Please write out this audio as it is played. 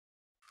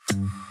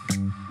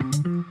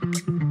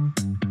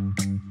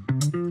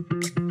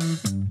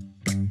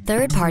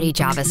Third-party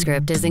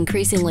JavaScript is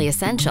increasingly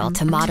essential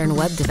to modern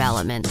web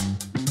development.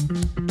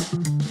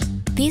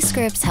 These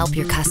scripts help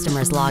your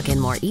customers log in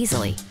more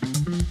easily,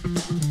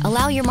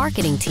 allow your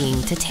marketing team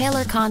to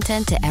tailor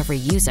content to every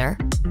user,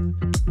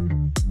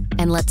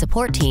 and let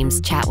support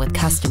teams chat with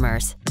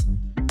customers.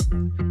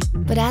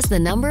 But as the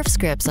number of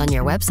scripts on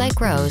your website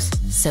grows,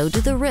 so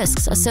do the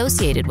risks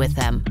associated with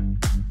them.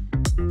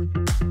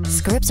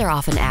 Scripts are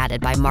often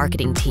added by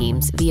marketing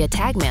teams via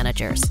tag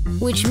managers,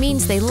 which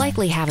means they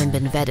likely haven't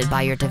been vetted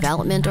by your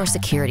development or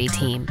security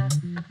team.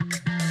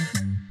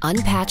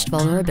 Unpatched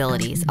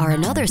vulnerabilities are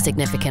another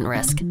significant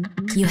risk.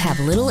 You have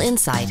little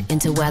insight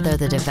into whether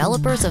the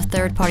developers of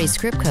third-party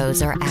script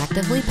codes are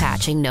actively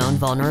patching known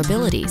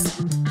vulnerabilities.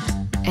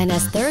 And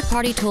as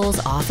third-party tools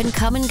often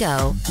come and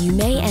go, you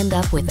may end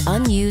up with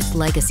unused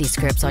legacy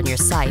scripts on your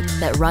site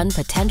that run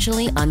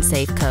potentially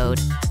unsafe code.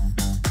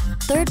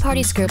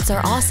 Third-party scripts are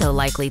also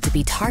likely to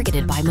be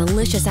targeted by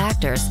malicious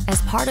actors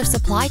as part of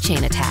supply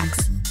chain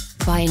attacks.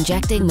 By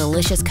injecting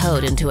malicious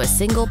code into a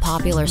single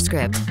popular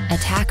script,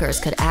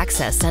 attackers could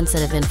access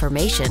sensitive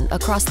information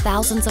across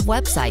thousands of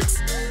websites.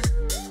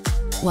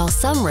 While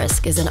some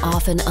risk is an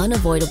often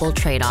unavoidable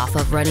trade-off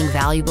of running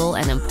valuable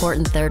and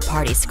important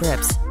third-party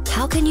scripts,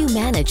 how can you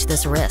manage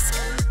this risk?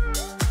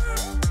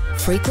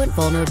 Frequent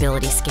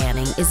vulnerability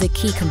scanning is a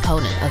key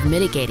component of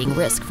mitigating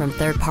risk from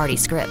third-party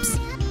scripts.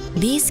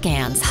 These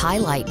scans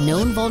highlight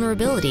known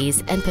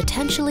vulnerabilities and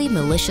potentially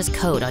malicious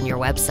code on your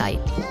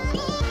website.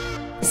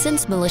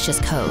 Since malicious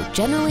code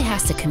generally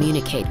has to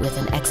communicate with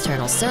an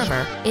external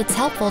server, it's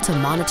helpful to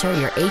monitor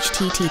your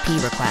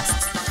HTTP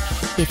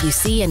requests. If you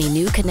see any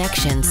new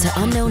connections to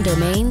unknown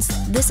domains,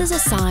 this is a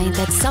sign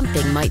that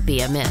something might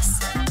be amiss.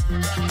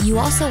 You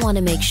also want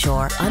to make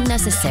sure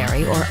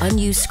unnecessary or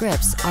unused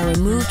scripts are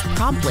removed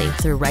promptly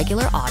through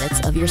regular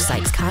audits of your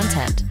site's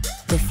content.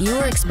 The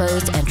fewer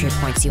exposed entry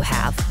points you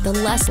have, the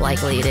less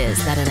likely it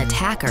is that an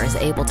attacker is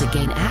able to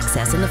gain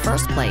access in the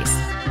first place.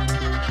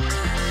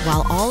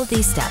 While all of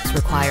these steps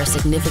require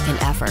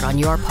significant effort on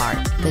your part,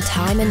 the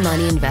time and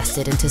money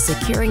invested into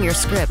securing your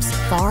scripts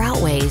far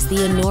outweighs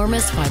the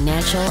enormous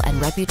financial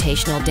and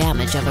reputational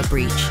damage of a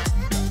breach.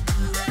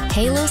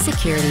 Halo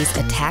Security's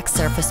attack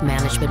surface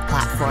management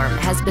platform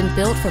has been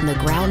built from the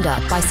ground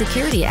up by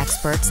security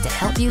experts to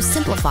help you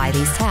simplify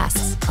these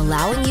tasks,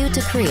 allowing you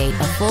to create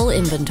a full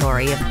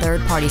inventory of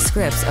third-party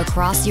scripts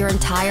across your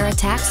entire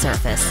attack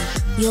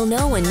surface. You'll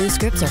know when new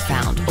scripts are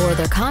found or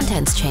their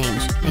contents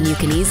change, and you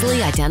can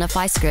easily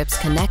identify scripts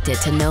connected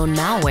to known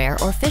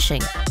malware or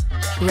phishing.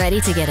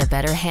 Ready to get a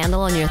better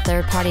handle on your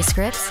third-party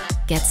scripts?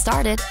 Get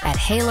started at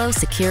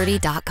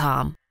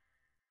halosecurity.com.